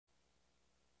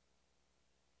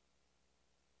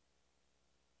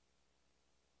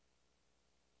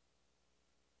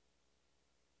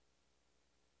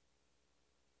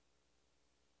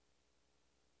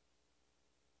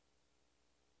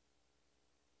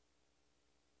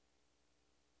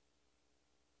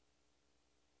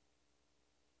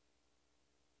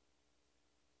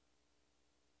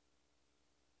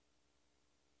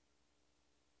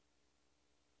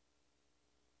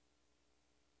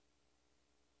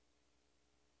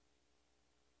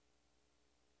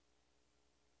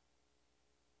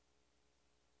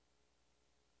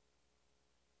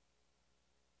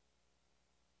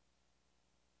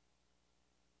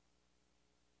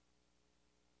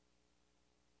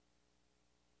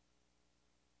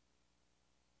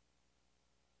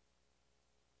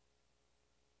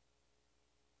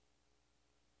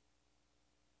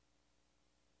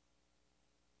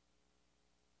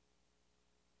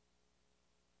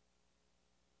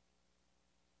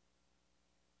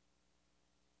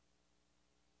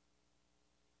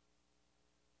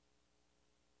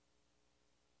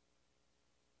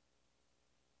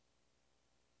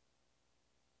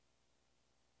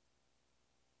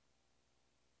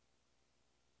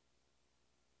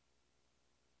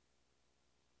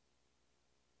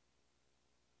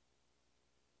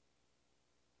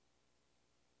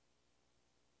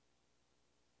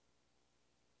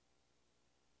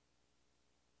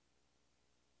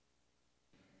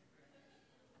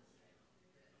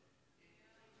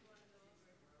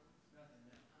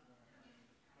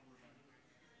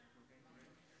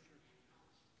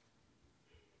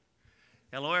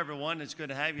Hello, everyone. It's good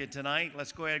to have you tonight.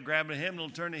 Let's go ahead and grab a hymn. We'll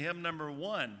turn to hymn number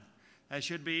 1. That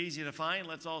should be easy to find.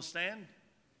 Let's all stand.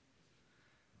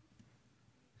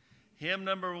 Hymn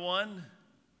number 1,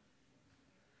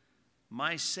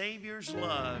 My Savior's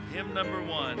Love. Hymn number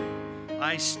 1,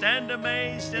 I stand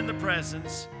amazed in the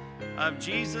presence of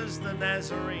Jesus the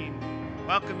Nazarene.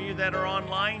 Welcome you that are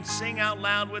online. Sing out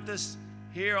loud with us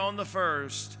here on the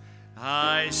first.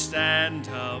 I stand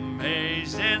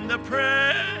amazed in the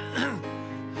presence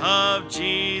of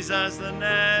Jesus the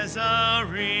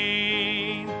Nazarene,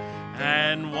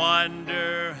 and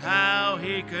wonder how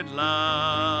he could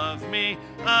love me,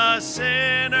 a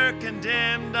sinner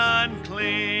condemned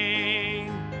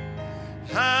unclean.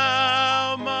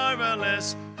 How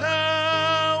marvelous,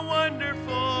 how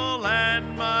wonderful,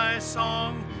 and my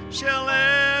song shall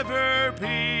ever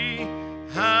be.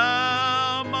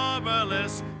 How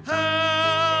marvelous,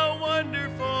 how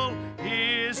wonderful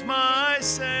is my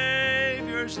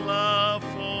Savior's love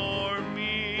for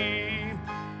me.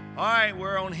 All right,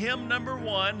 we're on hymn number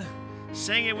 1.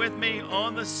 Sing it with me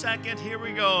on the second. Here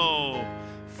we go.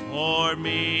 For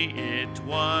me it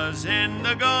was in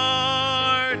the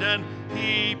garden,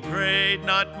 he prayed,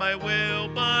 not my will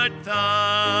but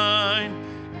thine.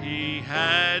 He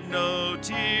had no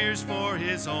tears for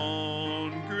his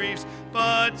own griefs,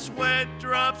 but sweat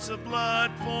drops of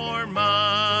blood for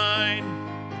mine.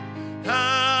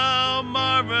 How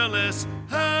marvelous,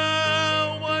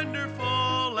 how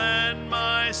wonderful, and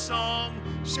my song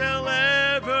shall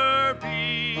ever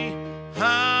be.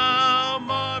 How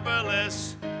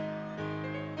marvelous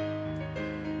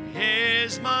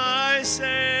is my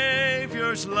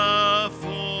Savior's love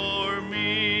for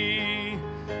me.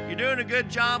 You're doing a good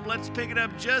job. Let's pick it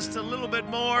up just a little bit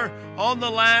more on the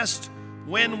last.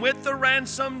 When with the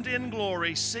ransomed in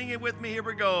glory. Sing it with me. Here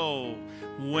we go.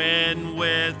 When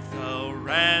with the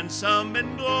ransom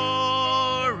in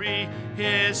glory,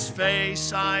 his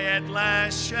face I at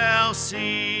last shall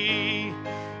see.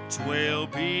 'Twill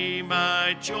be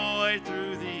my joy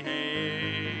through the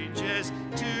ages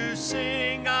to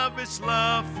sing of his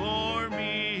love for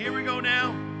me. Here we go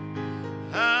now.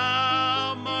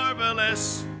 How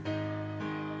marvelous,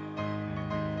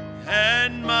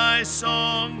 and my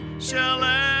song shall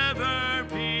ever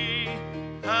be.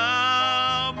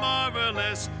 How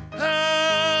marvelous,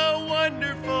 how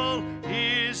wonderful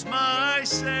is my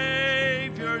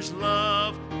Savior's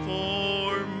love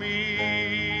for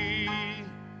me.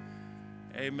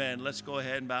 Amen. Let's go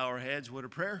ahead and bow our heads with a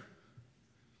prayer.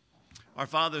 Our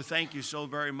Father, thank you so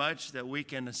very much that we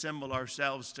can assemble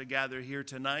ourselves together here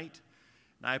tonight.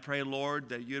 And I pray, Lord,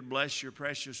 that you'd bless your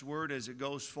precious word as it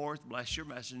goes forth. Bless your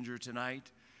messenger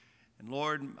tonight. And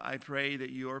Lord, I pray that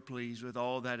you are pleased with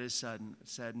all that is said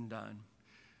and done.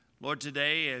 Lord,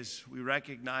 today as we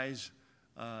recognize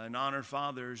and honor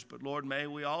fathers, but Lord, may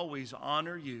we always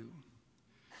honor you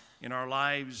in our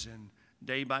lives and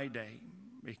day by day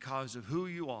because of who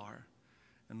you are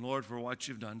and Lord, for what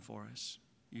you've done for us.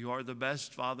 You are the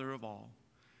best Father of all.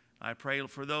 I pray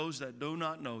for those that do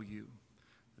not know you,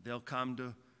 that they'll come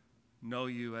to know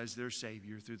you as their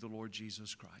Savior through the Lord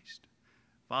Jesus Christ.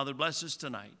 Father, bless us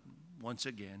tonight once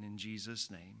again in Jesus'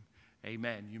 name.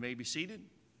 Amen. You may be seated.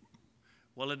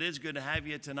 Well, it is good to have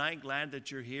you tonight. Glad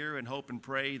that you're here and hope and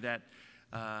pray that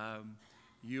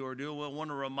you are doing well. I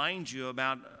want to remind you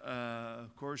about,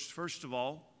 of course, first of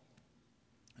all,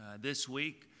 this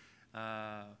week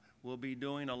we'll be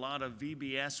doing a lot of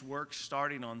VBS work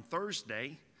starting on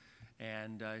Thursday.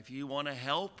 And if you want to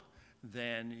help,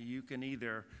 then you can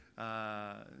either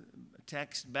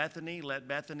text Bethany, let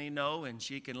Bethany know, and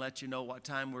she can let you know what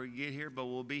time we get here. But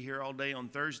we'll be here all day on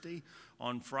Thursday,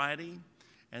 on Friday.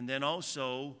 And then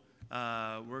also,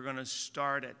 we're going to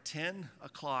start at 10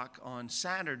 o'clock on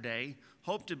Saturday.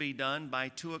 Hope to be done by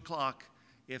 2 o'clock,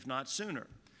 if not sooner.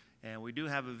 And we do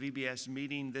have a VBS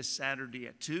meeting this Saturday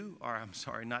at 2, or I'm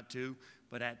sorry, not 2,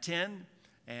 but at 10,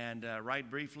 and right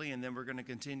briefly, and then we're going to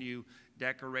continue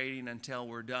decorating until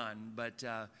we're done. But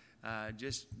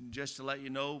just to let you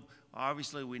know,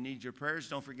 obviously we need your prayers.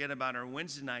 Don't forget about our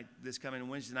Wednesday night, this coming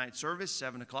Wednesday night service,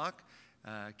 7 o'clock.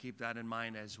 Keep that in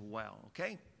mind as well,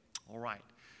 okay? All right.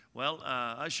 Well,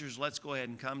 ushers, let's go ahead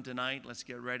and come tonight. Let's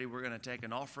get ready. We're going to take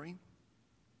an offering.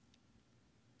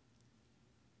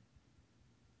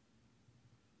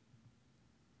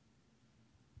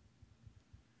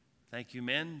 Thank you,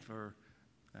 men, for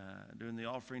doing the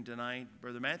offering tonight.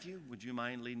 Brother Matthew, would you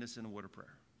mind leading us in a word of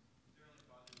prayer?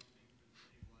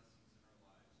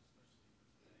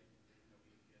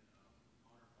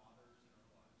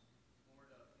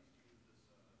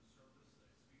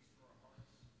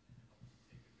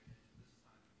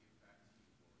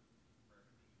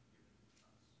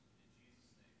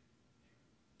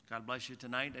 God bless you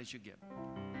tonight as you give.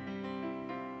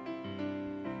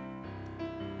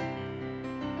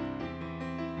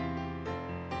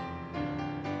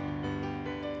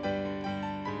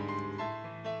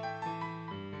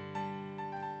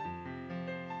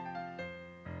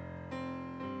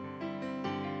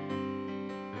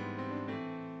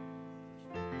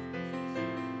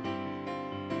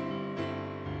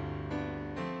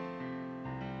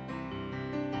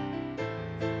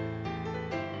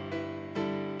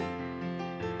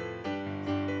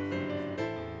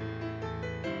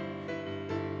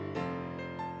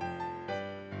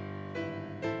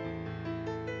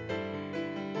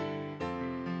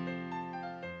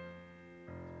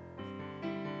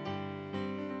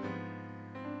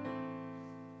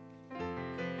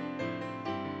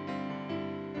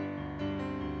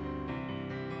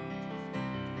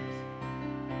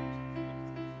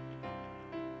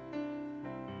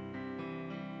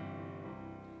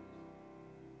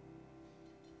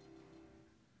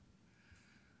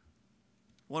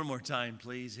 One more time,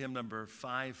 please. Hymn number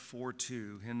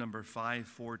 542. Hymn number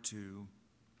 542.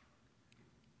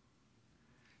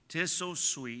 'Tis so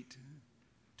sweet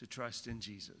to trust in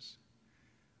Jesus.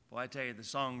 Well, I tell you, the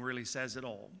song really says it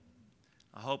all.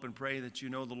 I hope and pray that you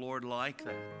know the Lord like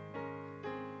that.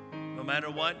 No matter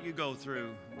what you go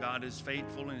through, God is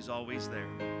faithful and He's always there.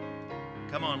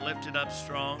 Come on, lift it up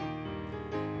strong.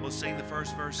 We'll sing the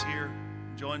first verse here.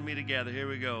 Join me together. Here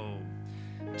we go.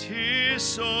 'Tis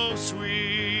so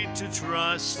sweet to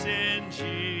trust in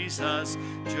Jesus,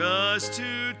 just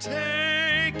to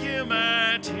take Him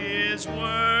at His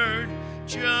word,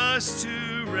 just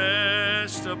to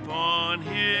rest upon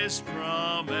His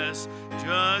promise,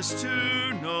 just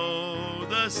to know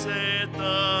thus saith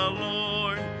the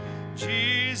Lord.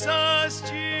 Jesus,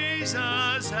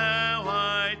 Jesus, how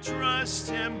I trust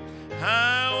Him,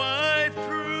 how I've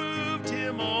proved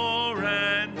Him o'er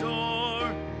and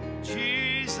o'er.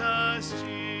 Jesus,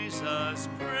 Jesus,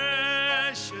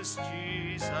 precious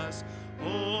Jesus,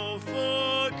 oh,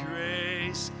 for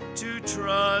grace to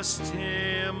trust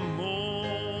Him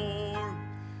more.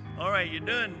 All right, you're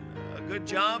doing a good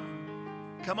job.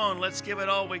 Come on, let's give it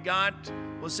all we got.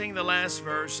 We'll sing the last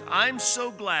verse. I'm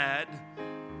so glad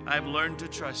I've learned to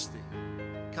trust Thee.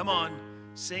 Come on,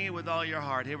 sing it with all your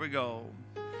heart. Here we go.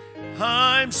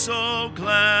 I'm so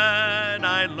glad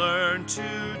I learned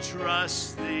to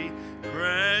trust Thee,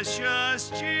 precious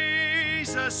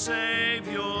Jesus,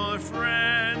 Savior,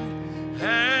 friend,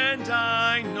 and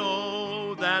I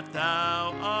know that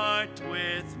Thou art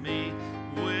with me,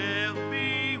 will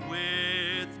be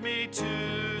with me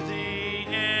to the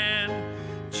end.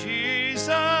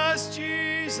 Jesus,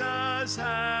 Jesus,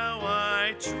 how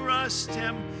I trust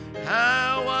Him,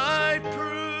 how I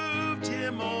proved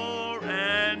Him o'er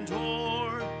and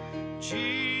o'er.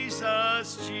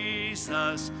 Jesus,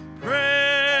 Jesus,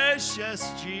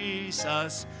 precious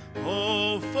Jesus,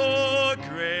 oh, for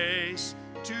grace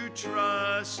to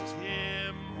trust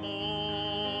Him more.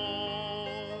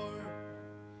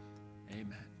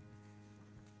 Amen.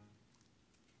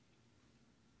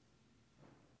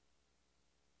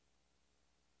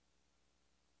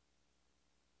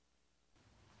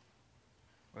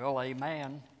 Well,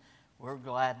 amen. We're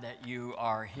glad that you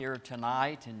are here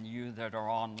tonight, and you that are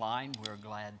online, we're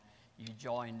glad you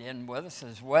joined in with us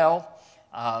as well.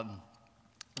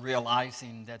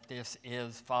 Realizing that this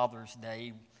is Father's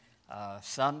Day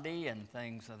Sunday and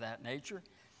things of that nature.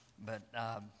 But,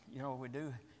 you know, we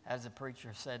do, as the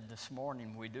preacher said this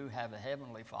morning, we do have a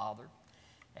Heavenly Father,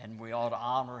 and we ought to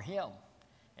honor Him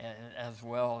as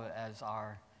well as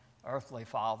our earthly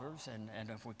fathers, and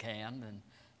if we can.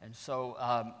 And so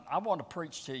I want to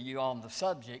preach to you on the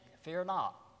subject, fear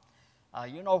not.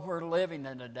 You know, we're living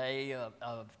in a day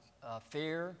of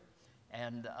fear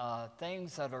and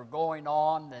things that are going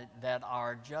on that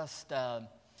are just,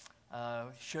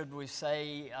 should we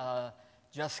say,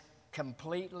 just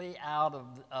completely out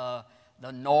of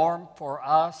the norm for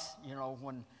us. You know,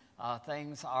 when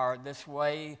things are this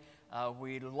way,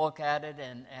 we look at it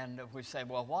and we say,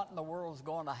 well, what in the world is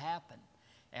going to happen?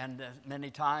 And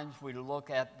many times we look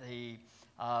at the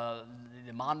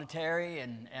monetary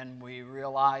and we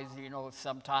realize, you know,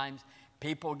 sometimes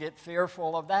people get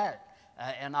fearful of that.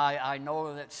 And I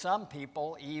know that some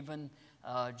people even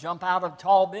jump out of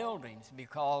tall buildings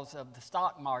because of the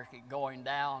stock market going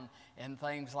down and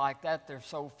things like that. They're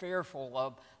so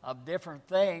fearful of different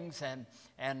things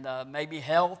and maybe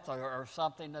health or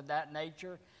something of that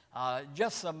nature.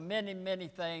 Just so many, many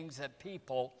things that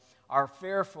people are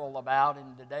fearful about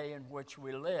in the day in which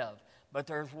we live. But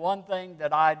there's one thing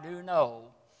that I do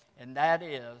know, and that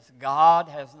is God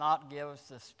has not given us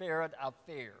the spirit of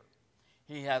fear.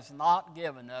 He has not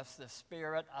given us the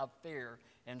spirit of fear.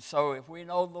 And so if we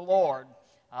know the Lord,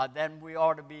 then we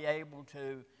ought to be able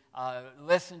to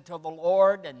listen to the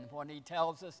Lord. And when He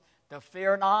tells us to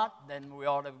fear not, then we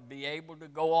ought to be able to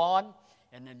go on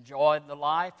and enjoy the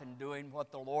life and doing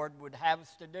what the Lord would have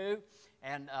us to do.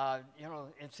 And,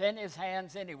 it's in His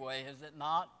hands anyway, is it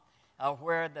not?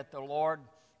 Where that the Lord,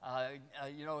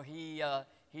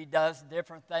 He does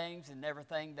different things, and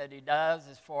everything that He does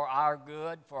is for our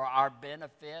good, for our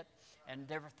benefit, and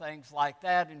different things like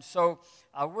that. And so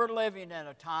we're living in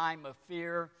a time of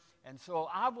fear, and so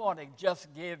I want to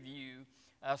just give you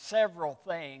several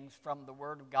things from the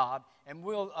Word of God, and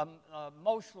we'll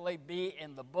mostly be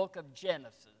in the book of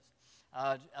Genesis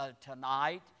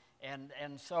tonight. And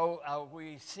so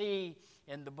we see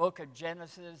in the book of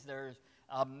Genesis, there's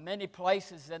many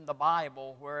places in the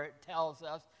Bible where it tells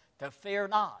us to fear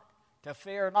not, to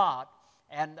fear not.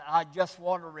 And I just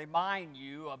want to remind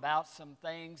you about some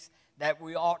things that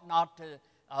we ought not to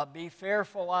be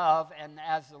fearful of, and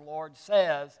as the Lord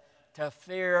says, to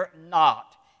fear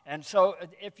not. And so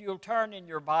if you'll turn in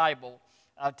your Bible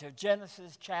to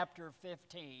Genesis chapter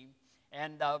 15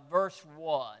 and verse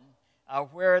 1,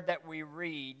 where that we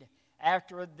read,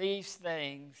 "After these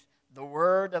things, the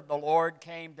word of the Lord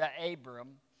came to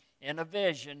Abram in a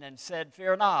vision and said,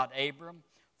 Fear not, Abram,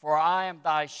 for I am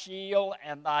thy shield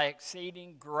and thy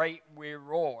exceeding great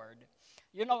reward."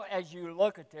 You know, as you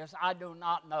look at this, I do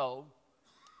not know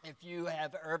if you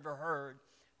have ever heard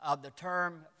of the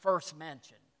term first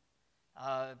mention.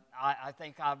 I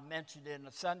think I've mentioned it in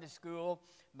a Sunday school,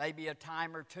 maybe a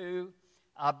time or two.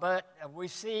 But we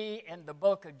see in the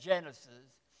book of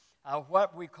Genesis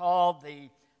what we call the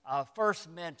first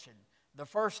mention. The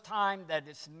first time that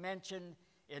it's mentioned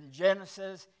in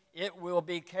Genesis, it will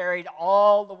be carried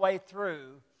all the way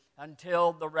through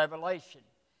until the Revelation.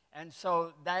 And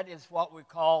so that is what we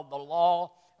call the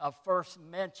law of first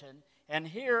mention. And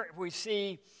here we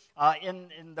see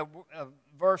in the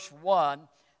verse 1,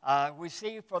 we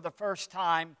see for the first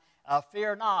time,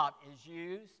 fear not is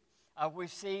used. We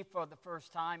see for the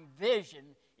first time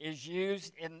vision is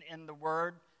used in the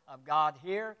Word of God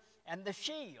here. And the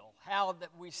shield, how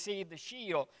that we see the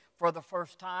shield for the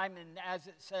first time, and as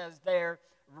it says there,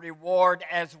 reward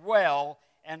as well.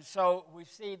 And so we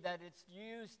see that it's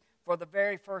used for the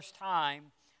very first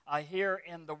time here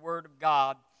in the Word of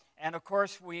God. And of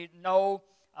course we know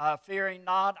fearing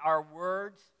not are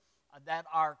words that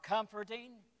are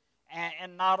comforting,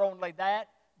 and not only that,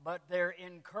 but they're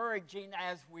encouraging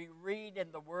as we read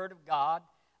in the Word of God.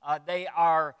 They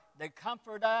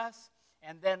comfort us,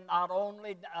 and then not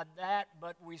only that,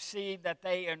 but we see that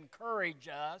they encourage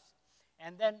us.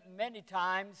 And then many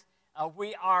times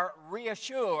we are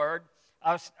reassured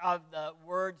of the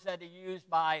words that are used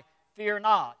by fear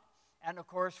not. And of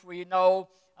course we know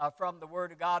from the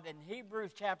Word of God in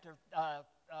Hebrews chapter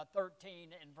 13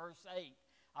 and verse 8.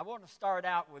 I want to start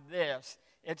out with this.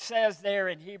 It says there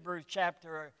in Hebrews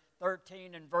chapter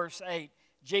 13 and verse 8,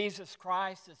 Jesus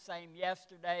Christ the same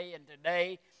yesterday and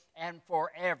today and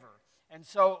forever. And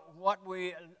so what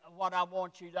I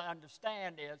want you to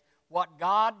understand is what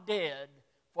God did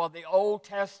for the Old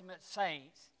Testament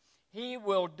saints, He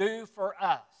will do for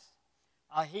us.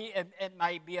 It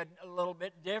may be a little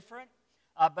bit different,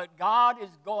 but God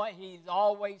He's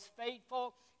always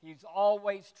faithful, He's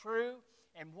always true,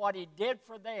 and what He did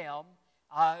for them,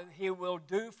 He will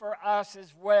do for us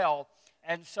as well.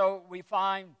 And so we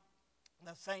find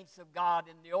the saints of God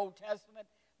in the Old Testament,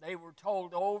 they were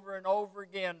told over and over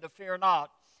again to fear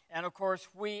not. And of course,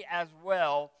 we as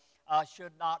well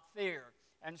should not fear.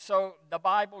 And so the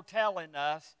Bible telling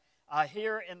us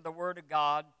here in the Word of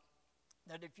God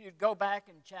that if you go back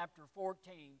in chapter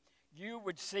 14, you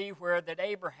would see where that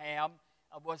Abraham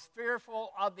was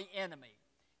fearful of the enemy.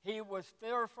 He was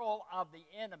fearful of the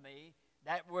enemy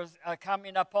that was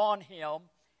coming upon him.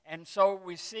 And so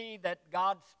we see that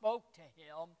God spoke to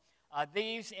him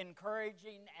these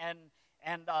encouraging and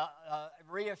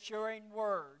reassuring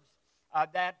words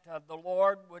that the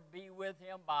Lord would be with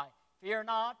him by fear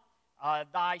not,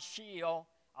 thy shield.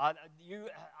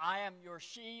 I am your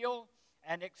shield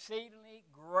and exceedingly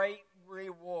great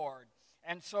reward.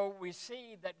 And so we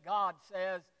see that God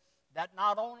says that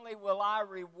not only will I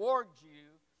reward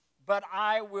you, but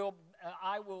I will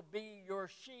be your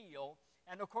shield.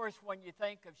 And of course, when you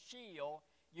think of shield,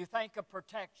 you think of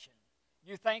protection.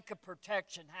 You think of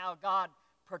protection, how God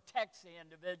protects the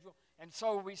individual. And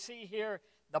so we see here,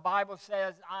 the Bible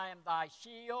says, I am thy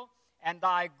shield and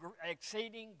thy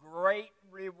exceeding great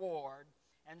reward.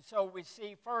 And so we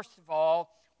see, first of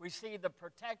all, we see the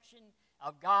protection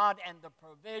of God and the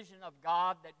provision of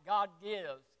God that God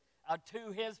gives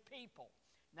to His people.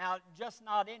 Now, just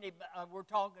not any, we're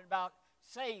talking about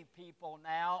saved people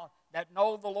now that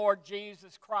know the Lord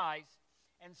Jesus Christ.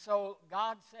 And so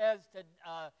God says to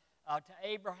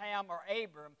Abraham or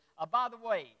Abram, by the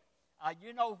way,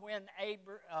 you know when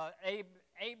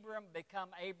Abram become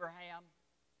Abraham?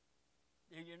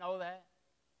 Do you know that?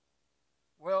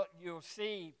 Well, you'll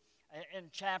see in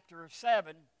chapter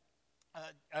 7,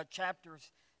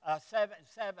 chapters 7,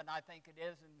 I think it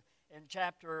is, in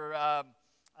chapter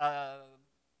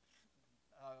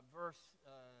verse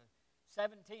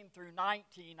 17 through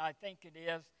 19, I think it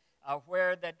is,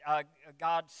 where that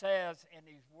God says in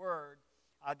His Word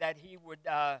that He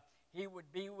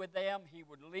would be with them, He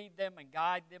would lead them and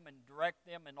guide them and direct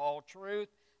them in all truth.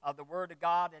 The Word of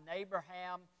God. And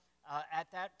Abraham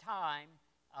at that time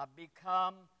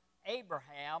become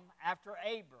Abraham after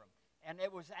Abram. And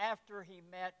it was after he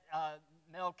met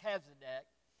Melchizedek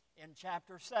in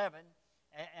chapter 7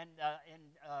 and in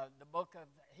the book of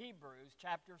Hebrews,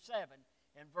 chapter 7,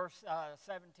 in verse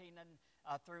 17 and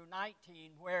through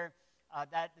 19, where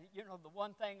that, you know, the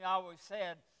one thing I always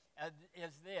said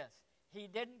is this: he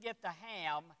didn't get the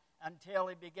ham until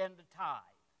he began to tithe.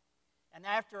 And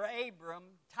after Abram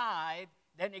tithed,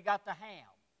 then he got the ham.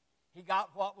 He got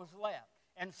what was left.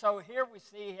 And so here we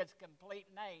see his complete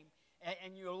name.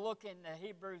 And you'll look in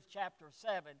Hebrews chapter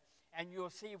 7, and you'll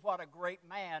see what a great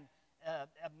man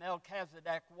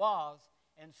Melchizedek was.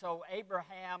 And so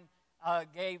Abraham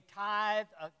gave tithe,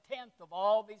 a tenth of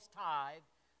all these tithe,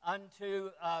 unto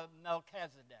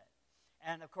Melchizedek.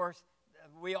 And of course,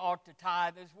 we ought to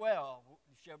tithe as well,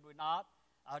 should we not?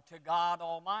 To God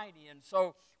Almighty. And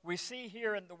so we see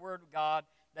here in the Word of God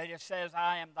that it says,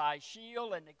 I am thy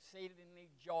shield and exceedingly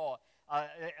joy,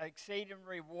 exceeding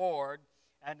reward.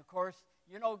 And of course,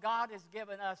 you know, God has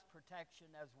given us protection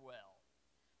as well.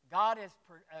 God has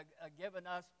given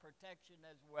us protection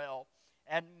as well.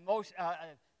 And most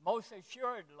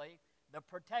assuredly, the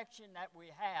protection that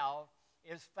we have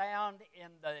is found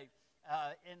in the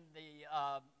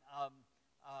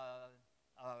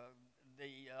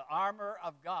armor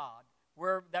of God,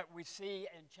 where that we see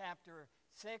in chapter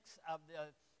 6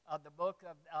 of the book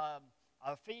of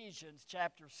Ephesians,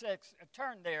 chapter 6.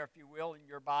 Turn there, if you will, in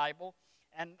your Bible,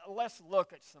 and let's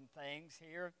look at some things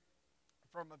here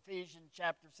from Ephesians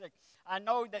chapter 6. I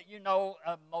know that you know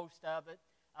most of it,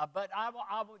 but I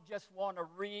would just want to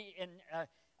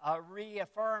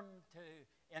reaffirm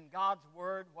in God's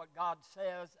Word what God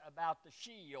says about the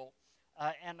shield.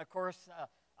 And of course,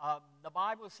 the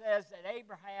Bible says that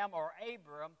Abraham or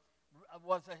Abram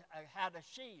had a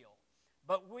shield.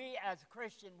 But we as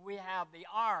Christians, we have the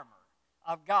armor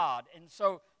of God. And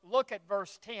so look at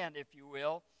verse 10, if you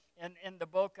will, in the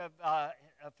book of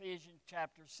Ephesians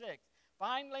chapter 6.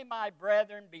 Finally, my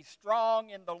brethren, be strong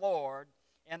in the Lord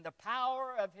and the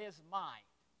power of His might.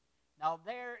 Now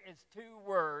there is two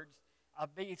words,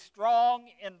 be strong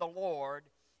in the Lord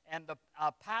and the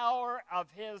power of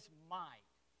His might.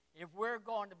 If we're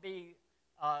going to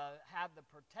have the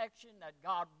protection that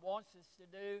God wants us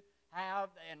to have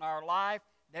in our life,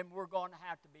 then we're going to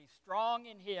have to be strong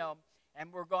in Him,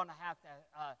 and we're going to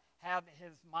have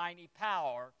His mighty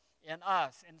power in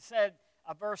us. And said,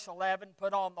 verse 11,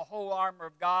 put on the whole armor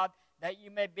of God, that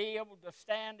you may be able to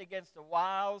stand against the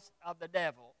wiles of the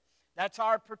devil. That's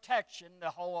our protection, the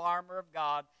whole armor of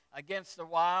God, against the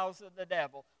wiles of the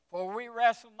devil. For we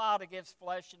wrestle not against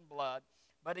flesh and blood,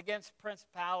 but against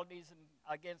principalities and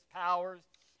against powers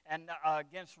and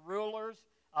against rulers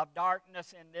of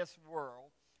darkness in this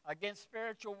world, against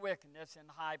spiritual wickedness in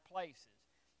high places.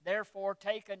 Therefore,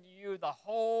 take unto you the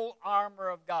whole armor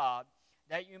of God,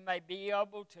 that you may be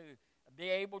able to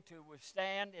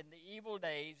withstand in the evil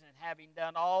days, and having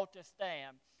done all to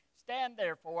stand. Stand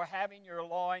therefore, having your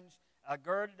loins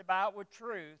girded about with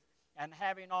truth, and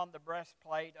having on the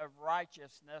breastplate of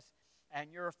righteousness,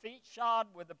 and your feet shod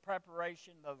with the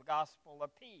preparation of the gospel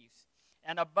of peace.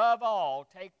 And above all,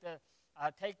 take the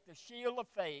shield of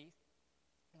faith,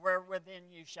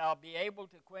 wherewithin you shall be able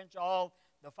to quench all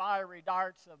the fiery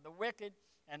darts of the wicked,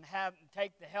 and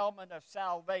take the helmet of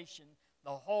salvation,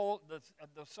 the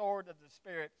sword of the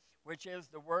Spirit, which is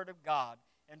the Word of God.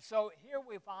 And so here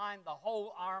we find the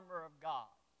whole armor of God.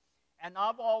 And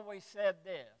I've always said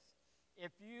this: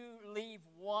 if you leave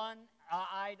one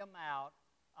item out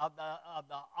of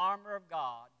the armor of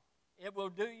God, it will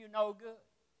do you no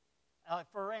good.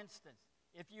 For instance,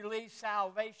 if you leave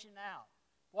salvation out,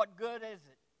 what good is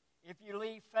it? If you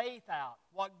leave faith out,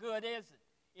 what good is it?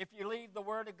 If you leave the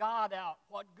Word of God out,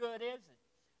 what good is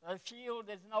it? The shield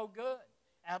is no good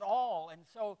at all. And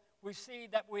so we see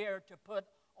that we are to put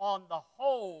on the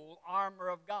whole armor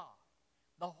of God.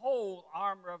 The whole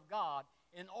armor of God.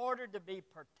 in order to be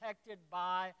protected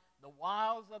by the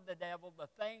wiles of the devil, the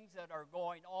things that are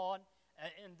going on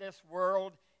in this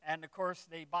world. And of course,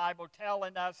 the Bible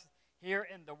telling us here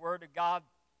in the Word of God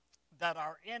that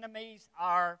our enemies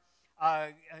are,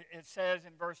 it says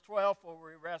in verse 12, for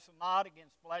we wrestle not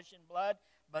against flesh and blood,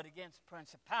 but against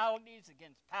principalities,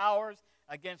 against powers,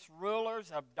 against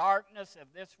rulers of darkness of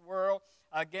this world,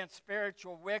 against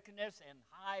spiritual wickedness in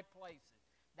high places.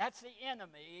 That's the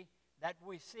enemy that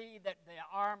we see, that the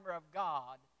armor of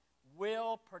God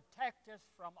will protect us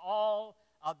from all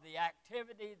of the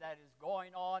activity that is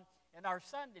going on. In our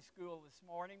Sunday school this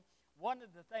morning, one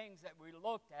of the things that we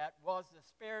looked at was the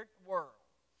spirit world,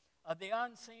 the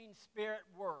unseen spirit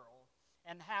world,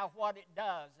 and how what it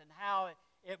does and how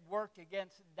it worked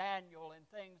against Daniel and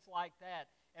things like that.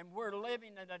 And we're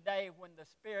living in a day when the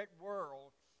spirit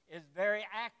world is very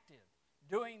active,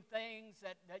 doing things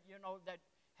that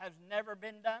has never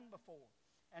been done before.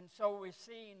 And so we're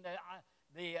seeing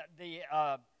the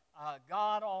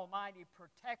God Almighty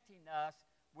protecting us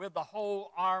with the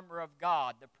whole armor of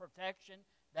God, the protection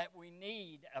that we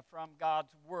need from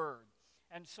God's Word.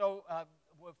 And so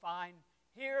we'll find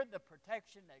here the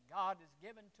protection that God has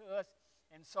given to us,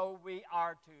 and so we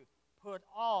are to put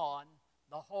on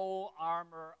the whole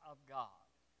armor of God.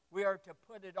 We are to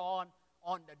put it on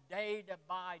the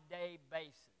day-by-day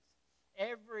basis,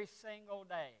 every single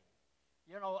day.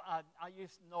 You know, I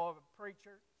used to know of a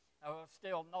preacher. I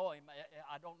still know him.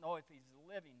 I don't know if he's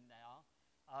living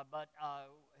now, but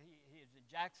he is in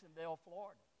Jacksonville,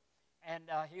 Florida. And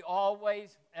he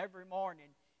always, every morning,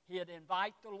 he'd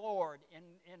invite the Lord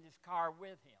in his car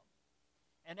with him.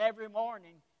 And every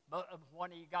morning, but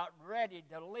when he got ready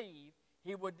to leave,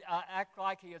 he would act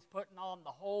like he was putting on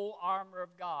the whole armor of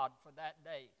God for that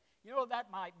day. You know,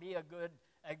 that might be a good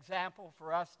example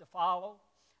for us to follow,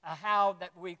 how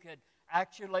that we could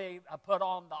actually put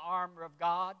on the armor of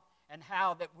God, and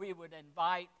how that we would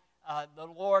invite the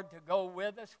Lord to go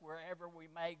with us wherever we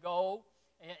may go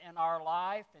in our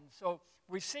life. And so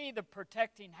we see the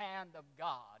protecting hand of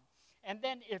God. And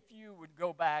then if you would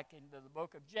go back into the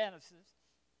book of Genesis,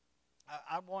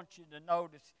 I want you to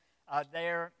notice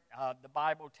there the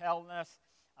Bible telling us,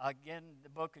 again, the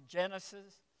book of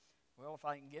Genesis. Well, if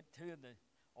I can get to the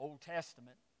Old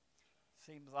Testament,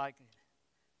 seems like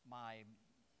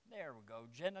there we go,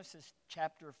 Genesis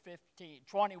chapter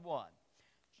 21.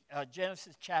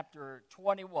 Genesis chapter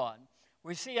 21.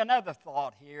 We see another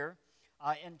thought here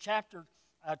in chapter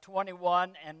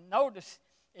 21, and notice,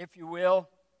 if you will,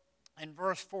 in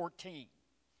verse 14.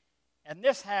 And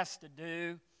this has to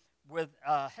do with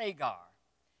Hagar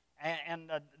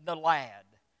and the lad,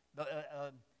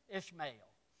 Ishmael.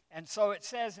 And so it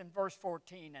says in verse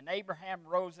 14, and Abraham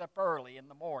rose up early in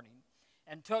the morning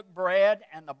and took bread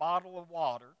and a bottle of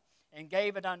water and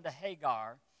gave it unto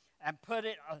Hagar, and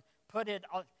putting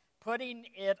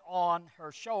it on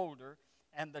her shoulder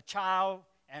and the child,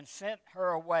 and sent her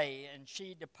away. And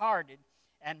she departed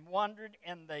and wandered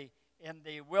in the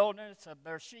wilderness of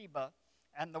Beersheba,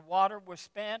 and the water was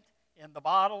spent in the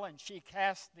bottle, and she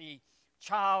cast the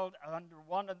child under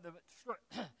one of the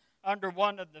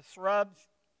shrubs,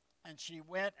 and she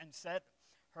went and set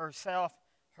her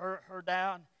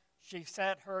down. She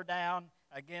set her down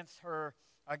against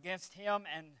him,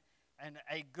 and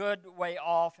a good way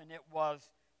off, and it was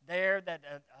there that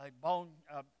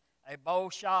a bow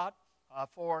shot,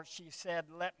 for she said,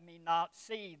 let me not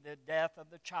see the death of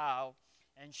the child.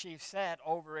 And she sat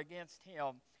over against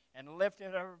him and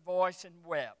lifted her voice and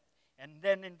wept. And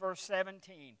then in verse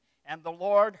 17, and the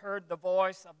Lord heard the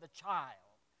voice of the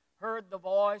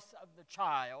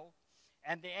child,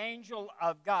 and the angel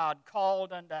of God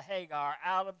called unto Hagar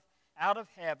out of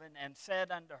heaven, and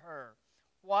said unto her,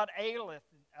 What aileth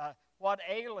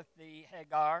thee,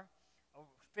 Hagar?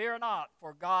 Fear not,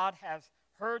 for God has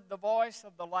heard the voice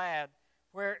of the lad.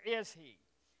 Where is he?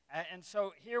 And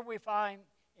so here we find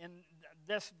in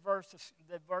this verse,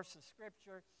 the verse of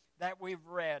Scripture that we've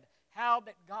read, how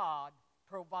that God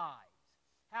provides.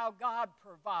 How God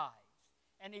provides.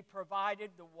 And He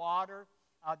provided the water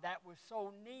that was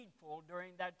so needful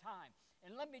during that time.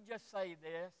 And let me just say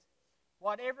this.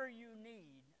 Whatever you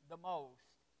need the most,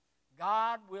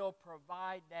 God will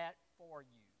provide that for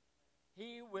you.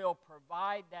 He will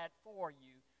provide that for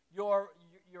you. Your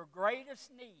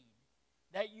greatest need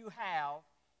that you have,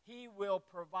 He will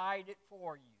provide it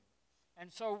for you.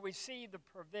 And so we see the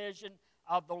provision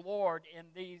of the Lord in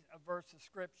these verses of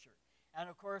Scripture. And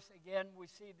of course, again, we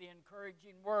see the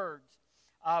encouraging words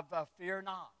of fear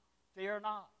not, fear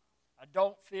not.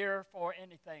 Don't fear for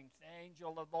anything. The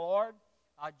angel of the Lord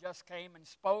just came and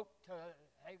spoke to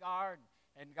Hagar,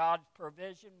 and God's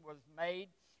provision was made.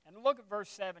 And look at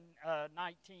verse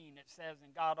 19. It says,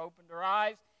 and God opened her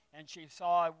eyes, and she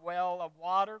saw a well of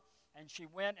water, and she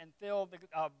went and filled the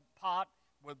pot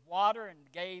with water and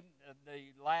gave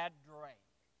the lad drink.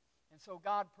 And so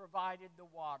God provided the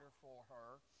water for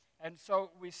her. And so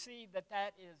we see that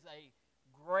that is a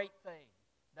great thing,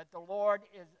 that the Lord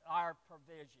is our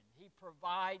provision. He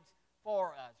provides for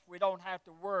us. We don't have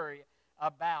to worry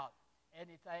about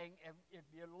anything. If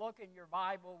you look in your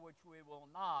Bible, which we will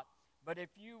not, but if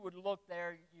you would look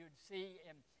there, you'd see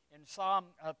in Psalm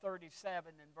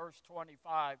 37 in verse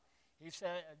 25, he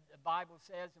said, the Bible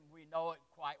says, and we know it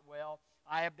quite well,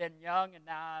 I have been young and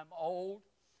now I'm old,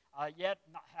 yet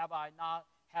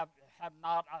have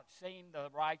not seen the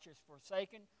righteous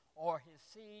forsaken or his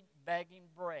seed begging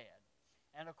bread.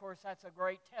 And of course, that's a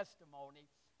great testimony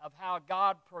of how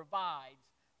God provides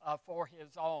for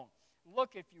his own.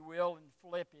 Look, if you will, in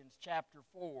Philippians chapter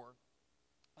 4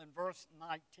 and verse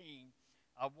 19.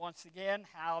 Once again,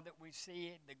 how that we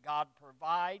see that God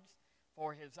provides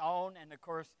for his own. And of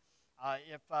course,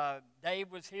 if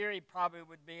Dave was here, he probably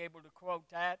would be able to quote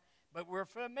that. But we're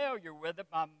familiar with it.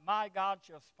 My God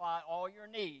shall supply all your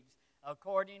needs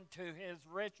according to his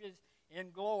riches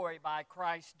in glory by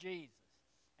Christ Jesus.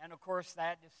 And of course,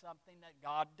 that is something that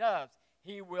God does.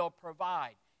 He will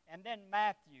provide. And then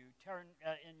Matthew, turn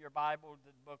in your Bible to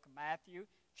the book of Matthew,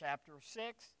 chapter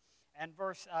 6, and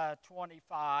verse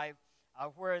 25,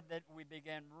 where that we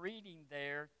begin reading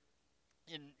there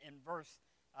in verse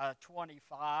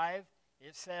 25.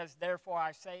 It says, therefore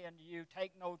I say unto you,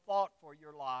 take no thought for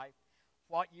your life,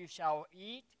 what you shall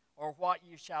eat, or what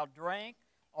you shall drink,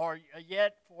 or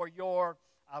yet for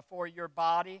your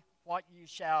body, what you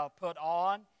shall put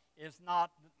on. Is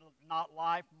not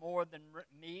life more than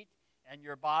meat, and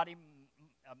your body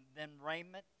than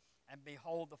raiment? And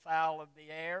behold the fowl of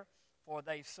the air, for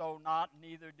they sow not,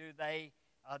 neither do they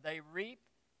reap,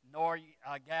 nor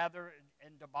gather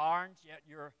into barns, yet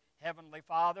your heavenly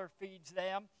Father feeds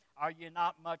them. Are you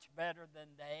not much better than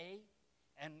they?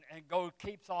 And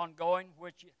keeps on going,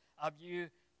 which of you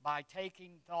by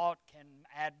taking thought can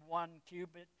add 1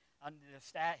 cubit unto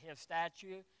his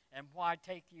statue? And why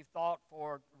take you thought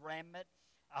for raiment?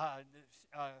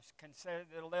 Consider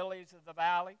the lilies of the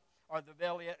valley, or the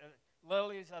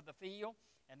lilies of the field,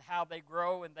 and how they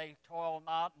grow, and they toil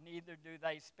not, neither do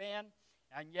they spin.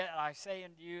 And yet I say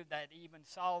unto you that even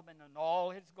Solomon in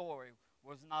all his glory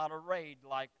was not arrayed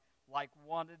like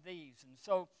one of these. And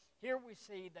so here we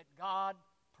see that God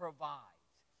provides.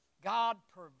 God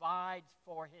provides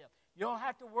for him. You don't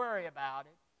have to worry about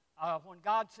it. When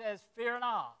God says, fear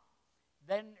not,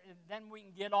 then we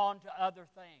can get on to other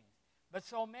things. But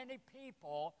so many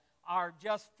people are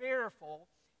just fearful,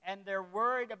 and they're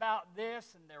worried about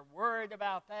this, and they're worried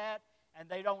about that, and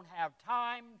they don't have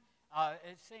time,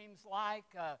 it seems like,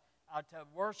 to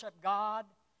worship God,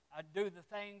 do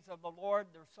the things of the Lord.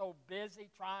 They're so busy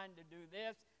trying to do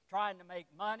this, trying to make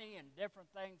money and different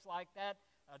things like that,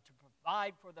 to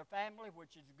provide for their family,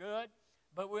 which is good.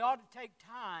 But we ought to take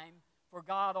time for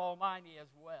God Almighty as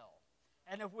well.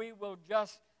 And if we will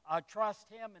just trust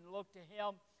him and look to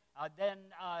him, then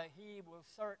he will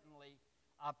certainly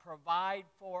provide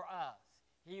for us.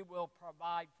 He will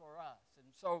provide for us. And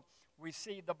so we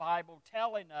see the Bible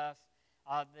telling us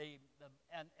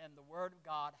and the Word of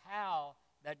God how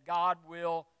that God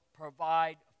will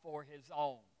provide for his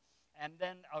own. And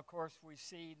then, of course, we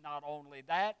see not only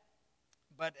that,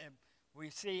 but we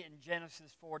see in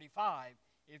Genesis 45,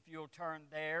 if you'll turn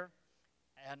there,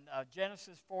 and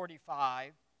Genesis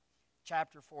 45,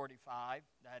 chapter 45,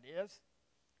 that is,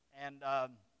 and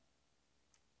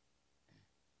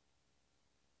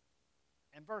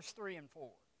in verse 3 and 4.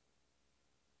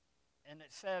 And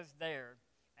it says there,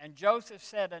 and Joseph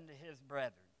said unto his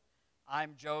brethren, I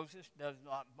am Joseph, does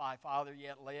not my father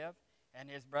yet live? And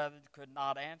his brethren could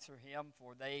not answer him,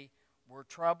 for they were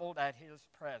troubled at his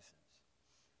presence.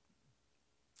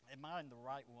 Am I in the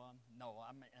right one? No,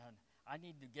 I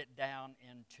need to get down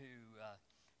into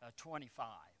 25,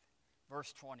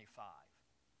 verse 25.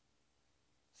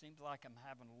 Seems like I'm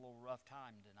having a little rough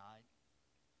time tonight.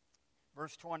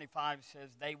 Verse 25 says,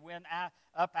 they went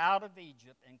up out of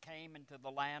Egypt and came into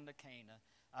the land of Canaan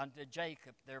unto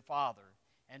Jacob their father,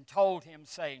 and told him,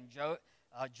 saying,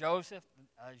 Joseph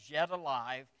is yet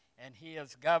alive, and he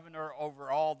is governor over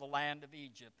all the land of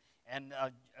Egypt. And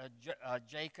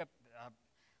Jacob,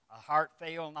 heart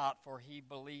failed not, for he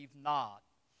believed not.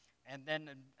 And then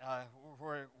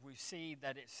where we see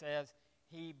that it says,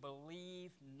 he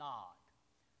believed not.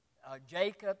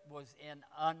 Jacob was in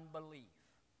unbelief.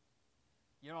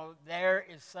 You know, there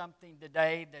is something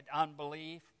today that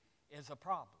unbelief is a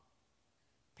problem.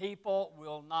 People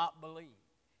will not believe.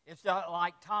 It's not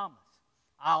like Thomas.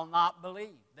 I'll not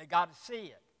believe. They got to see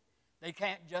it. They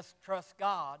can't just trust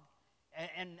God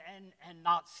and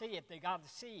not see it. They got to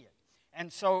see it.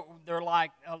 And so they're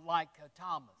like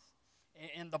Thomas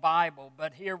in the Bible.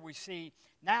 But here we see,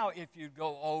 now if you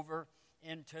go over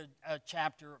into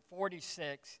chapter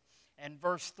 46 and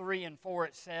verse 3 and 4,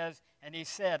 it says, and he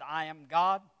said, I am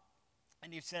God.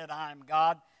 And he said, I am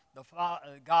God, the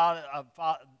God of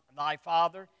thy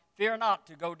father. Fear not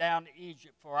to go down to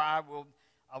Egypt, for I will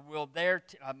there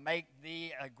make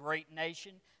thee a great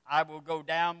nation. I will go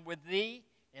down with thee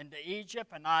into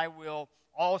Egypt, and I will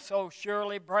also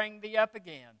surely bring thee up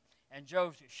again. And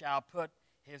Joseph shall put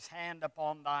his hand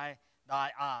upon thy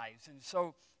eyes. And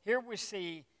so here we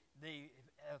see the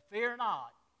fear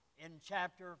not in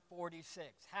chapter 46.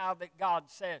 How that God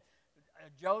said,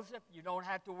 Joseph, you don't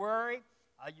have to worry.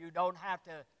 You don't have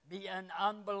to be in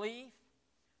unbelief.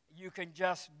 You can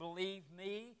just believe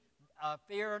me.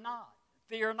 Fear not.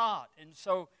 Fear not. And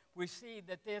so we see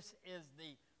that this is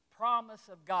the promise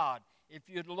of God. If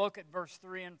you'd look at verse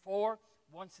 3 and 4,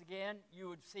 once again, you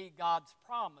would see God's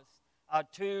promise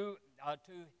to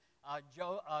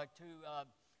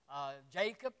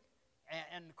Jacob,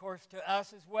 and of course to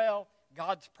us as well.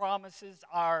 God's promises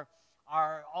are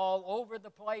all over the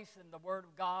place in the Word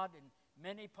of God, and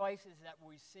many places that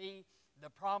we see the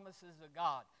promises of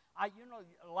God.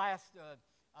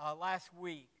 Last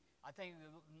week, I think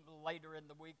later in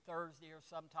the week, Thursday or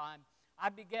sometime, I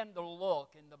began to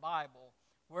look in the Bible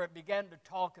where it began to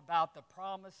talk about the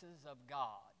promises of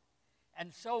God.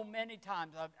 And so many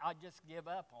times I just give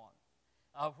up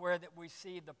on where that we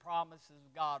see the promises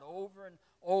of God over and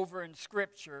over in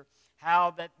Scripture,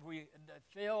 how that we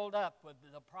filled up with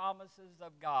the promises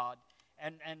of God.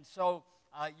 And so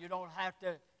you don't have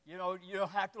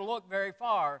to look very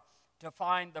far to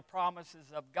find the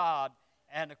promises of God.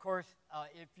 And of course,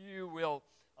 if you will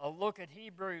look at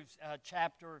Hebrews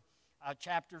chapter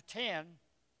 10,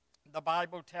 the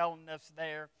Bible telling us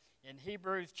there in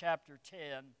Hebrews chapter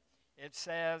 10, it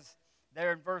says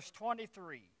there in verse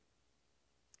 23,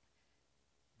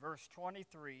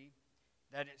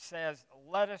 that it says,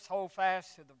 let us hold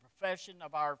fast to the profession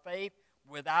of our faith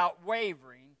without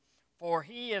wavering, for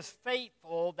he is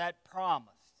faithful that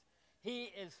promised. He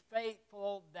is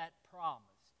faithful that promised.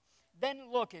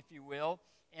 Then look, if you will,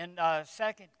 in 2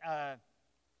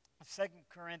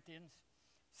 Corinthians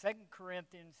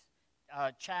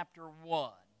chapter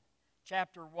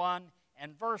 1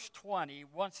 and verse 20,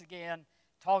 once again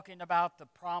talking about the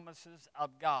promises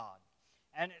of God.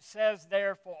 And it says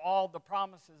there, for all the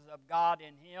promises of God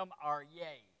in him are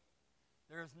yea.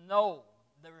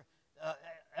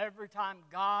 Every time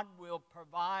God will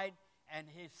provide, and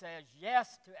he says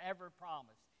yes to every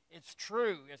promise. It's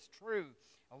true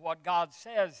of what God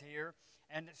says here.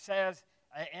 And it says,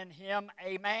 in him,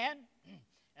 amen,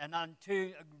 and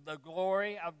unto the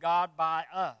glory of God by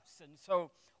us. And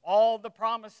so all the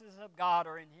promises of God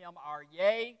are in him are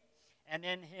yea, and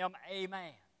in him,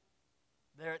 amen.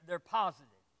 They're positive.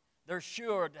 They're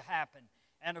sure to happen.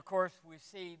 And of course, we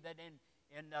see that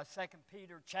in 2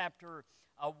 Peter chapter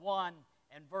 1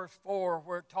 and verse 4,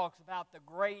 where it talks about the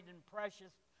great and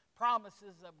precious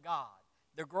promises of God.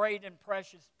 The great and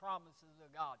precious promises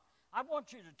of God. I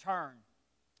want you to turn,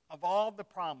 of all the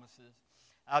promises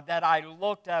that I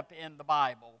looked up in the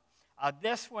Bible,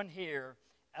 this one here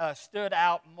stood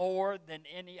out more than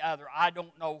any other. I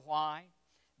don't know why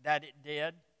that it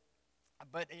did.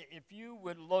 But if you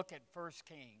would look at 1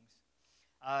 Kings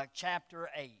chapter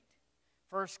 8,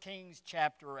 1 Kings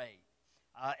chapter 8,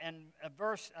 and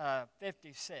verse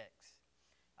 56,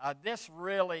 this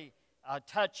really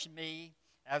touched me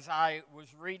as I was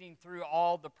reading through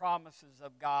all the promises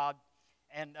of God.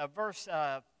 And verse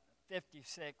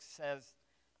 56 says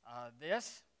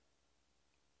this,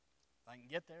 if I can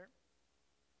get there,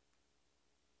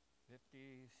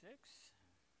 56.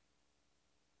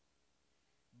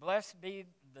 Blessed be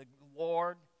the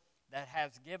Lord that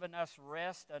has given us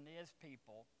rest unto his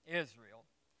people, Israel,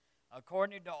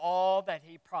 according to all that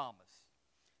he promised.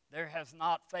 There has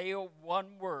not failed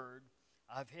one word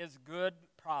of his good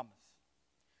promise,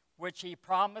 which he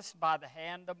promised by the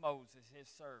hand of Moses, his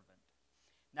servant.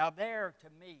 Now there, to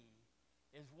me,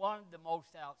 is one of the most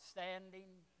outstanding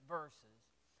verses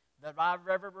that I've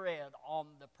ever read on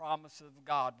the promises of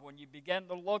God. When you begin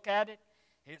to look at it,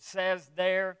 it says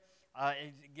there,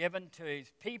 is given to his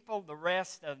people, the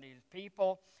rest of his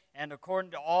people, and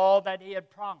according to all that he had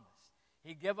promised.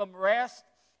 He gave them rest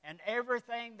and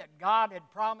everything that God had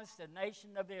promised the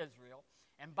nation of Israel.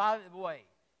 And by the way,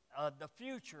 the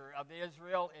future of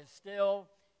Israel is still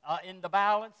in the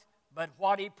balance, but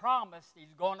what he promised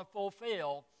he's going to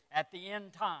fulfill at the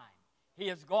end time. He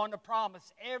is going to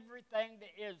promise everything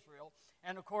to Israel.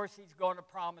 And, of course, He's going to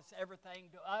promise everything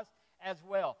to us as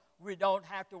well. We don't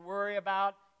have to worry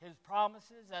about His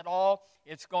promises at all.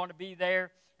 It's going to be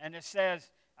there. And it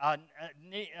says,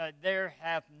 there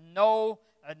hath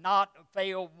not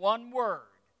failed one word,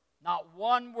 not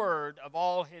one word of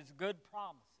all His good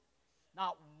promises.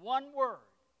 Not one word.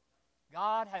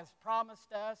 God has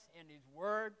promised us in His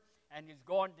Word, and He's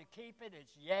going to keep it.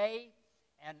 It's yea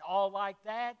and all like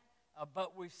that.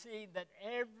 But we see that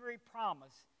every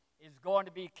promise is going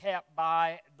to be kept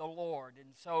by the Lord.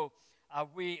 And so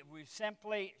we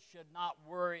simply should not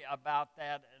worry about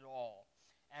that at all.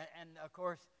 And of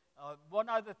course, one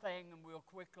other thing, and we'll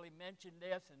quickly mention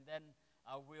this, and then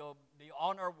we'll be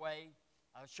on our way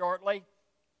shortly.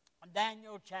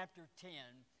 Daniel chapter 10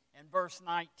 and verse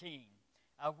 19.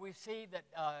 We see that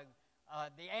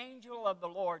the angel of the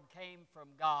Lord came from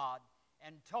God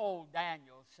and told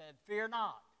Daniel, said, "Fear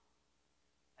not.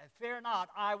 Fear not,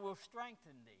 I will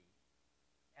strengthen thee."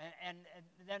 And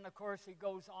then, of course, he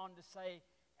goes on to say,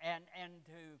 and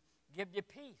to give you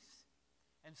peace.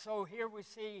 And so here we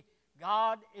see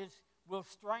God will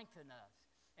strengthen us.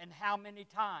 And how many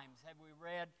times have we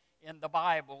read in the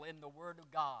Bible, in the Word of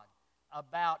God,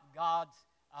 about God's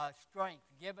strength,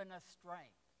 giving us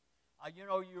strength?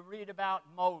 You read about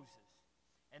Moses,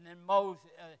 and then Moses,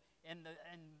 in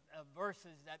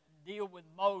verses that deal with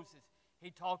Moses, he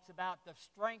talks about the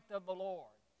strength of the Lord.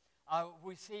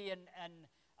 We see in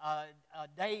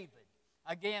David,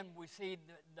 again, we see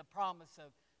the promise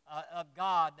of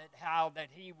God that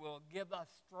He will give us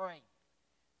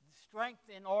strength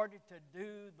in order to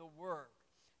do the work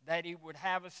that He would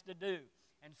have us to do.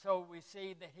 And so we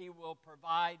see that He will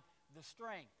provide the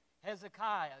strength.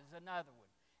 Hezekiah is another one.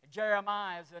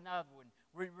 Jeremiah is another one.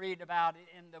 We read about it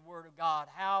in the Word of God,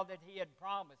 how that he had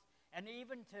promised. And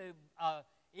even to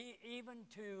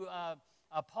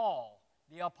Paul,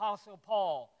 the Apostle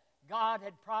Paul, God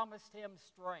had promised him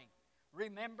strength.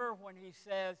 Remember when he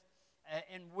says,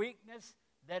 in weakness,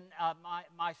 then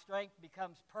my strength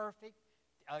becomes perfect,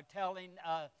 telling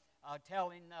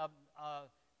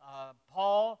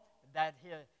Paul that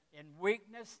in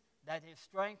weakness, that his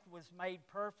strength was made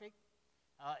perfect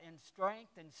in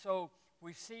strength. And so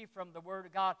we see from the Word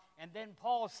of God. And then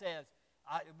Paul says,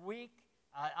 I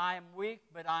am weak,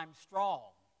 but I'm strong.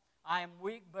 I am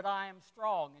weak, but I am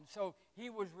strong. And so he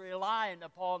was relying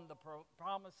upon the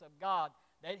promise of God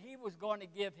that He was going to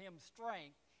give him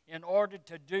strength in order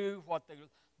to do what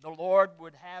the Lord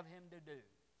would have him to do.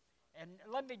 And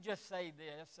let me just say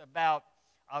this about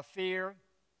fear,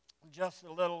 just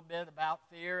a little bit about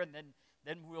fear, and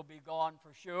then we'll be gone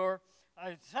for sure.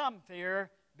 Some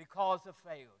fear because of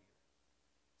failure.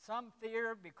 Some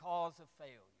fear because of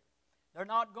failure. They're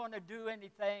not going to do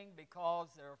anything because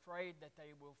they're afraid that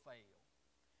they will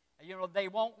fail. They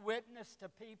won't witness to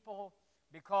people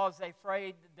because they're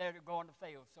afraid that they're going to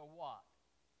fail. So what?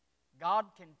 God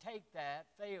can take that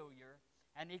failure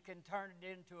and He can turn it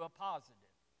into a positive.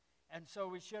 And so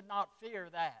we should not fear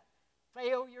that.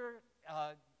 Failure,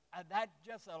 that's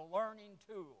just a learning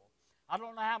tool. I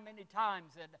don't know how many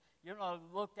times that,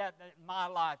 looked at in my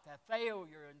life, that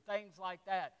failure and things like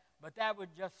that. But that was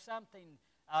just something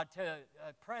to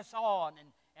press on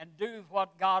and do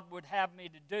what God would have me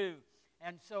to do.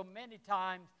 And so many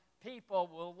times people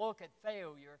will look at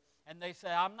failure and they say,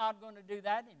 I'm not going to do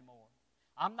that anymore.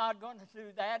 I'm not going to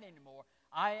do that anymore.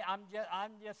 I'm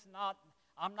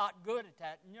not good at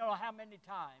that. And how many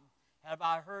times have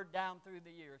I heard down through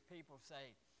the years people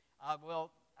say,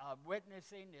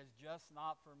 witnessing is just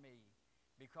not for me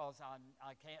because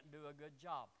I can't do a good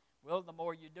job. Well, the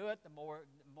more you do it, the more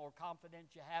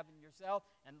confidence you have in yourself,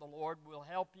 and the Lord will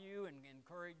help you and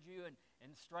encourage you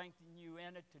and strengthen you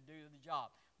in it to do the job.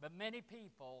 But many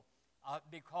people,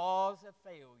 because of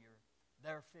failure,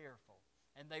 they're fearful,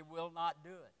 and they will not do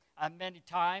it. And many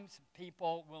times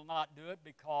people will not do it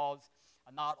because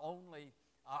not only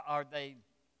are they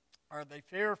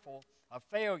fearful of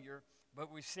failure,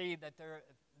 but we see that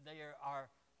they are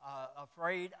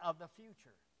afraid of the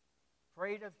future.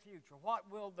 Afraid of the future.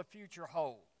 What will the future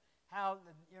hold? How,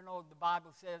 the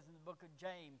Bible says in the book of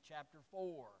James, chapter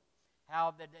 4,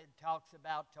 how that it talks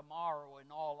about tomorrow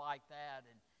and all like that,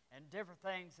 and different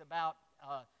things about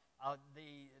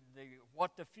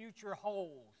what the future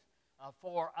holds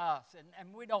for us.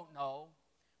 And we don't know.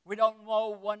 We don't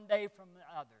know one day from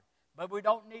the other. But we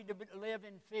don't need to live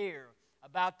in fear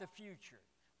about the future.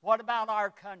 What about our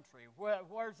country?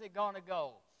 Where's it going to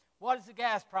go? What is the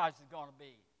gas prices going to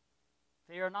be?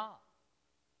 Fear not.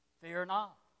 Fear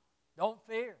not. Don't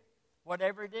fear.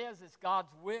 Whatever it is, it's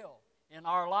God's will. in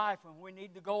our life when we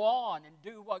need to go on and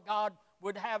do what God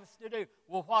would have us to do.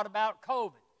 Well, what about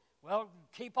COVID? Well,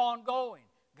 keep on going.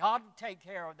 God will take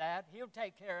care of that. He'll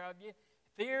take care of you.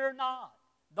 Fear not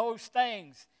those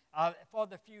things for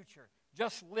the future.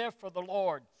 Just live for the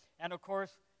Lord. And of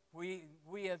course, we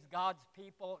as God's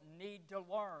people need to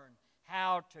learn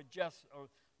how to just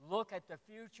look at the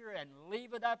future and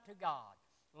leave it up to God.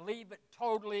 Leave it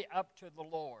totally up to the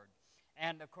Lord.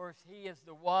 And of course, He is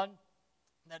the one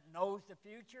that knows the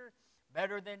future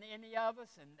better than any of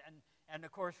us. And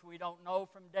of course, we don't know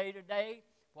from day to day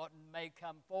what may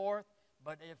come forth.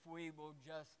 But if we will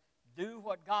just do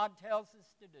what God tells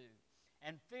us to do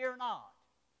and fear not,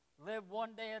 live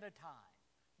one day at a time.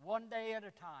 One day at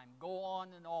a time. Go on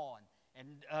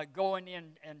and going in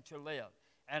and to live.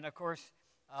 And of course,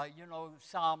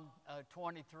 Psalm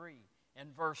 23 in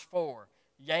verse 4.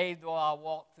 Yea, though I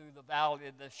walk through the valley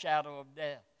of the shadow of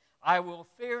death, I will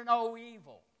fear no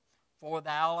evil, for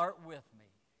thou art with me.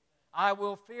 I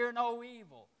will fear no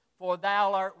evil, for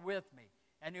thou art with me.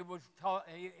 And he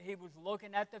was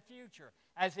looking at the future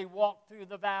as he walked through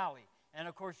the valley. And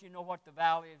of course, you know what the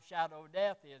valley of shadow of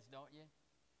death is, don't you?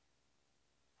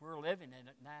 We're living in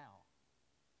it now.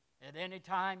 At any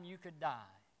time you could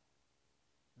die.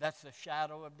 That's the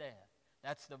shadow of death.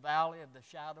 That's the valley of the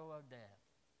shadow of death.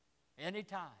 Any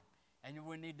time. And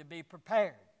we need to be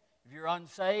prepared. If you're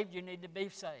unsaved, you need to be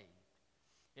saved.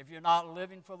 If you're not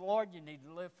living for the Lord, you need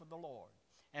to live for the Lord.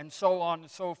 And so on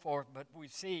and so forth. But we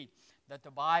see that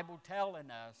the Bible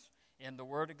telling us in the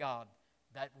Word of God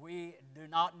that we do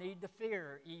not need to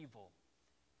fear evil,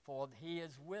 for He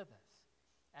is with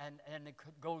us. And it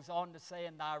goes on to say,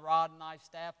 and thy rod and thy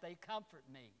staff, they comfort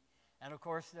me. And of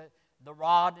course, the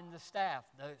rod and the staff,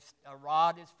 a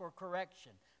rod is for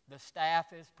correction. The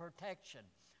staff is protection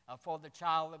for the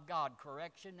child of God.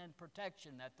 Correction and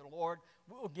protection that the Lord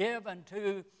will give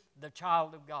unto the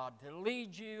child of God to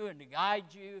lead you and to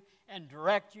guide you and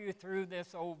direct you through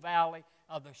this old valley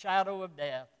of the shadow of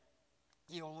death.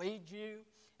 He'll lead you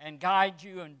and guide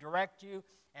you and direct you,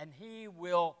 and He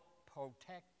will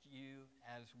protect you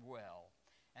as well.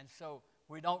 And so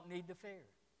we don't need to fear.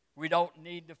 We don't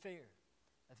need to fear.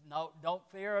 No, don't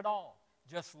fear at all.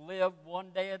 Just live one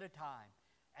day at a time.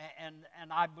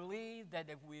 And I believe that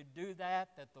if we do that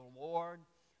the Lord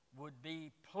would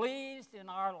be pleased in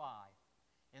our life.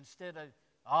 Instead of,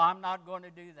 oh, I'm not going to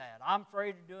do that. I'm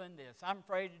afraid of doing this. I'm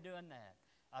afraid of doing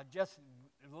that. Just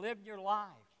live your life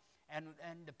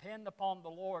and depend upon the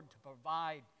Lord to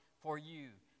provide for you,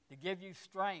 to give you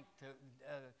strength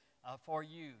for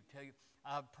you,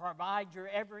 to provide your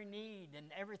every need and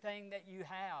everything that you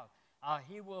have.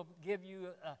 He will give you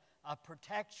a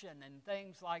protection and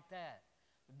things like that.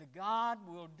 The God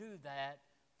will do that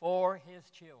for His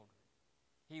children.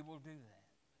 He will do that.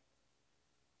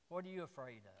 What are you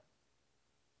afraid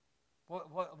of?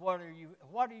 What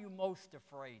are you most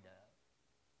afraid of?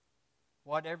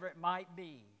 Whatever it might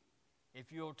be,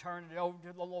 if you'll turn it over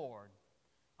to the Lord,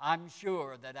 I'm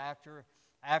sure that after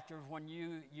when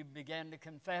you begin to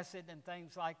confess it and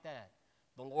things like that,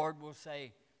 the Lord will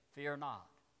say, fear not.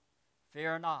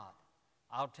 Fear not.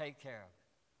 I'll take care of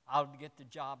it. I'll get the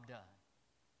job done.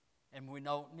 And we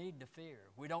don't need to fear.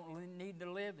 We don't need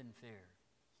to live in fear.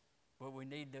 But we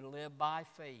need to live by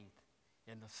faith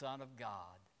in the Son of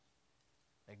God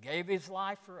that gave His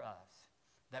life for us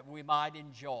that we might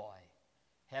enjoy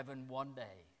heaven one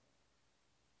day.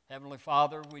 Heavenly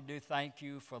Father, we do thank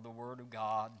You for the Word of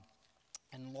God.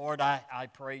 And Lord, I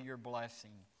pray Your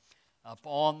blessing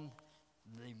upon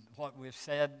what we've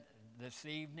said this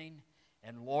evening.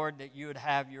 And Lord, that You would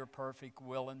have Your perfect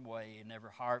will and way in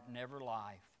every heart and every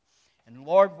life. And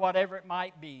Lord, whatever it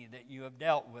might be that You have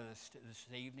dealt with us this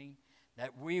evening,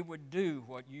 that we would do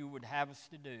what You would have us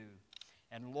to do.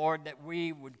 And Lord, that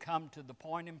we would come to the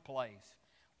point and place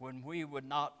when we would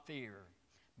not fear,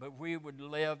 but we would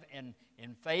live in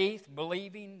faith,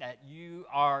 believing that You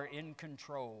are in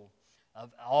control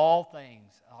of all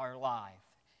things, our life,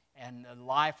 and the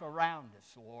life around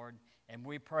us, Lord. And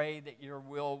we pray that Your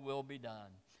will be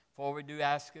done. For we do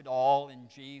ask it all in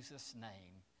Jesus'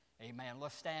 name. Amen.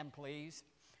 Let's stand, please.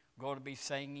 We're going to be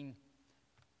singing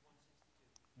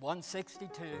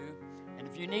 162. And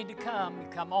if you need to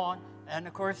come on. And,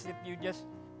 of course, if you just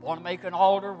want to make an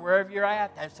altar wherever you're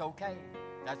at, that's okay.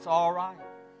 That's all right.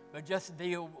 But just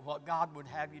deal with what God would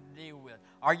have you to deal with.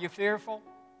 Are you fearful?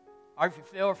 Are you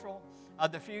fearful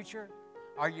of the future?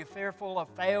 Are you fearful of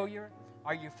failure?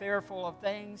 Are you fearful of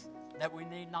things that we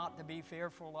need not to be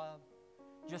fearful of?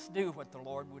 Just do what the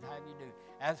Lord would have you do.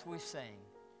 As we sing,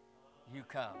 you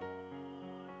come.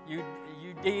 You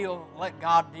deal, let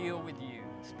God deal with you.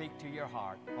 Speak to your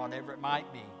heart, whatever it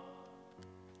might be.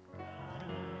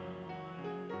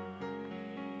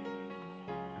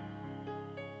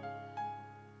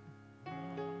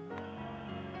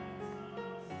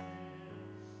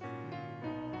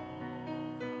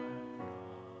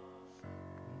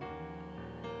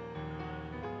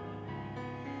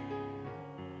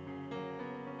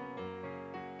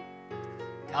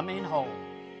 Coming home.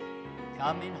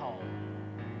 Coming home.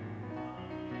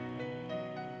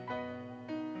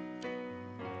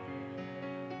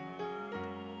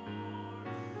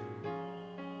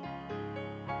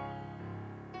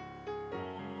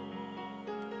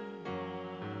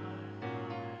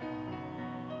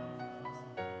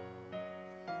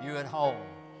 You at home,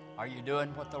 are you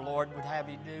doing what the Lord would have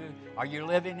you do? Are you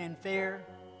living in fear?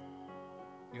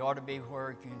 You ought to be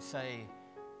where you can say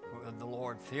of the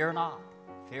Lord, fear not,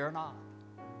 fear not,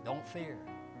 don't fear.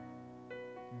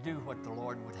 Do what the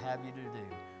Lord would have you to do.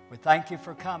 We thank you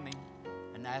for coming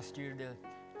and ask you to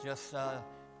just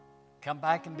come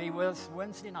back and be with us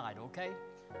Wednesday night, okay?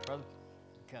 Brother,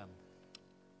 come.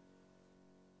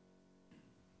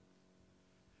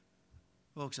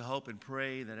 Folks, I hope and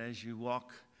pray that as you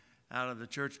walk out of the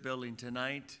church building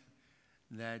tonight,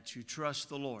 that you trust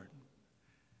the Lord.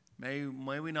 May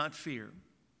we not fear.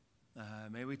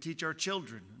 May we teach our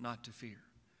children not to fear,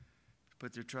 to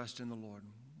put their trust in the Lord.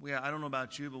 I don't know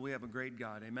about you, but we have a great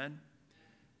God, amen?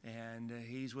 And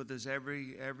He's with us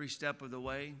every step of the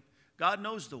way. God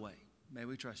knows the way. May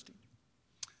we trust Him.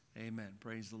 Amen.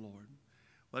 Praise the Lord.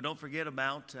 Well, don't forget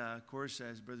about, of course,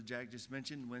 as Brother Jack just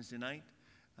mentioned, Wednesday night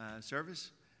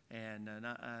service. And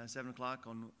 7 o'clock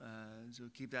on, so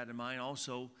keep that in mind.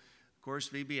 Also, of course,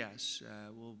 VBS.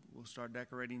 We'll start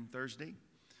decorating Thursday,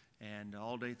 and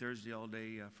all day Thursday, all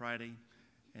day Friday,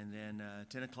 and then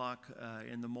 10 o'clock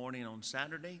in the morning on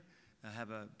Saturday. Have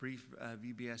a brief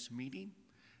VBS meeting,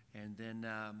 and then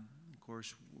of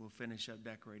course we'll finish up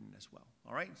decorating as well.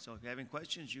 All right. So if you have any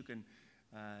questions, you can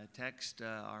text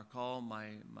or call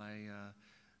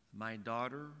my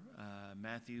daughter,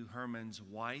 Matthew Herman's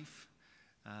wife.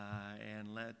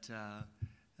 And let,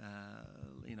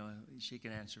 she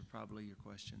can answer probably your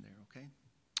question there, okay?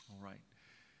 All right.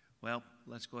 Well,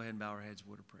 let's go ahead and bow our heads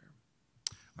with a prayer.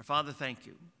 Our Father, thank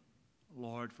you,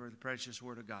 Lord, for the precious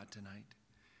word of God tonight.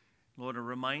 Lord, a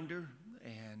reminder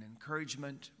and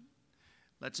encouragement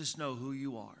lets us know who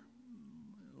you are.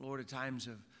 Lord, at times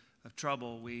of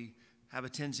trouble, we have a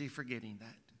tendency of forgetting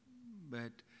that.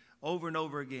 But over and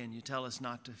over again, you tell us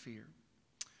not to fear.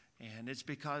 And it's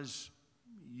because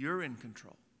you're in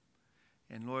control.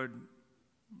 And Lord,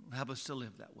 help us to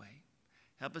live that way.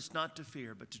 Help us not to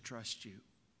fear, but to trust you.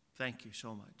 Thank you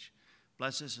so much.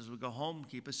 Bless us as we go home.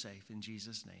 Keep us safe. In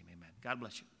Jesus' name, amen. God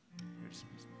bless you. You're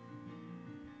dismissed.